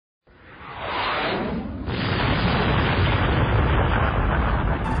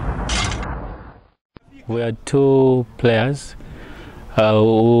We had two players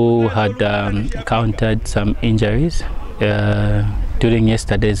who had encountered some injuries during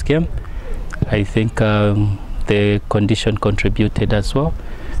yesterday's game. I think the condition contributed as well,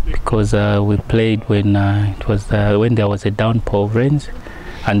 because we played when when there was a downpour of rains,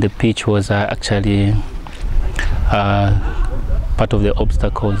 and the pitch was actually part of the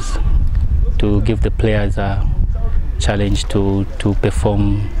obstacles to give the players a challenge to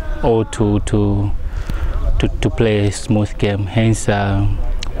perform or to play a smooth game. Hence,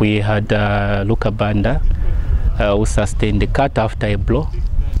 we had Luka Banda who sustained the cut after a blow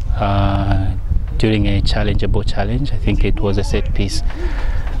during a challengeable challenge. I think it was a set piece.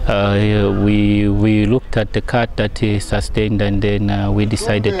 We looked at the cut that he sustained, and then we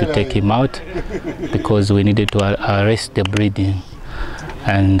decided to take him out because we needed to arrest the bleeding.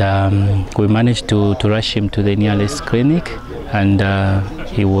 And we managed to rush him to the nearest clinic, and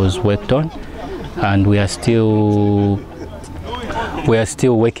he was worked on. And we are still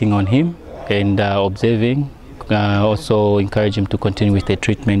working on him and observing. Also encourage him to continue with the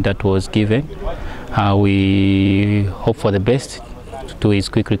treatment that was given. We hope for the best to his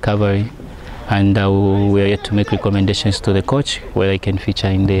quick recovery, and we are yet to make recommendations to the coach whether he can feature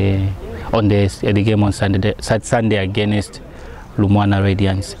in the game on Sunday against Lumwana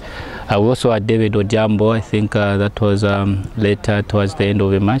Radiance. We also had David Ojambo. I think that was later towards the end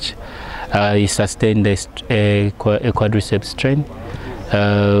of the match. He sustained a quadriceps strain.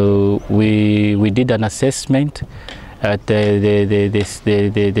 We did an assessment at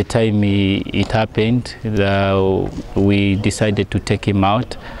the time it happened. We decided to take him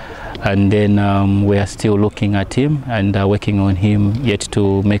out, and then we are still looking at him and working on him, yet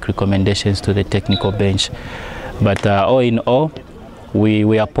to make recommendations to the technical bench. But all in all,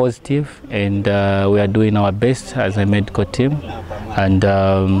 we are positive, and we are doing our best as a medical team, and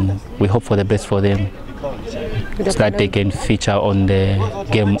we hope for the best for them, so that they can feature on the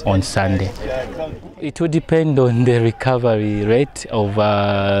game on Sunday. It will depend on the recovery rate of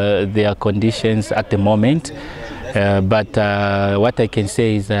their conditions at the moment, but what I can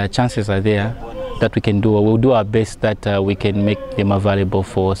say is chances are there that we can do. We'll do our best that we can make them available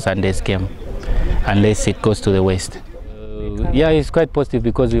for Sunday's game, unless it goes to the West. Yeah, it's quite positive,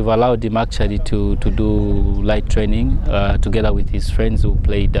 because we've allowed him actually to do light training together with his friends who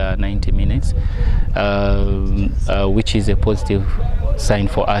played 90 minutes, which is a positive sign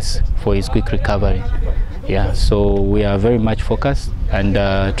for us for his quick recovery. Yeah, so we are very much focused and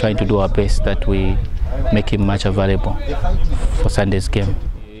trying to do our best that we make him much available for Sunday's game.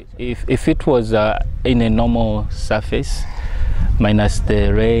 If it was in a normal surface, minus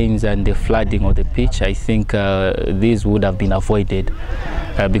the rains and the flooding of the pitch, I think these would have been avoided,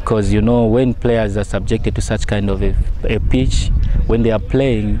 because you know, when players are subjected to such kind of a pitch, when they are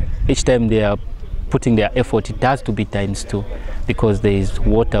playing, each time they are putting their effort, it has to be ×2, because there is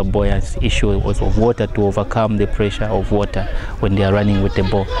water buoyancy issue of water to overcome the pressure of water when they are running with the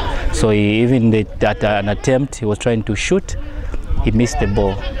ball. So even at an attempt, he was trying to shoot, he missed the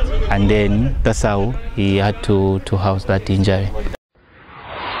ball, and then that's how he had to house that injury.